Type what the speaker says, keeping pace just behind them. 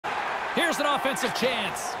Here's an offensive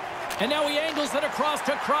chance. And now he angles it across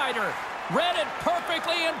to Kreider. Read it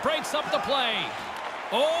perfectly and breaks up the play.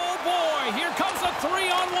 Oh, boy, here comes a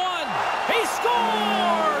 3-on-1. He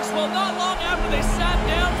scores! Well, not long after they sat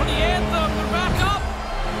down for the anthem, they're back up.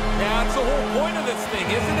 Yeah, that's the whole point of this thing,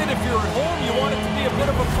 isn't it? If you're at home, you want it to be a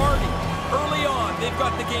bit of a party. Early on, they've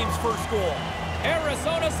got the game's first goal.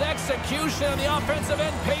 Arizona's execution on the offensive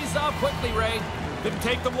end pays off quickly, Ray. Didn't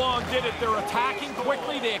take them long, did it? They're attacking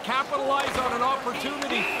quickly, they capitalize on an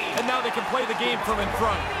opportunity, and now they can play the game from in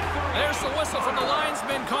front. There's the whistle from the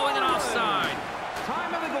linesman calling an offside.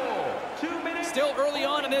 Time of the goal, 2 minutes. Still early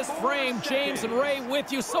on in this frame, James and Ray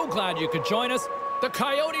with you. So glad you could join us. The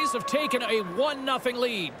Coyotes have taken a 1-0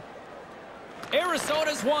 lead.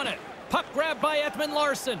 Arizona's won it. Puck grabbed by Ekman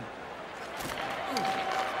Larsson.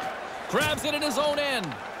 Grabs it in his own end.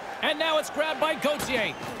 And now it's grabbed by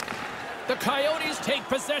Gauthier. The Coyotes take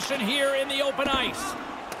possession here in the open ice.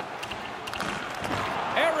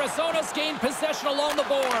 Arizona's gained possession along the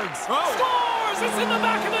boards. Oh. Scores! It's in the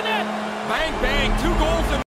back of the net. Bang, bang, 2 goals in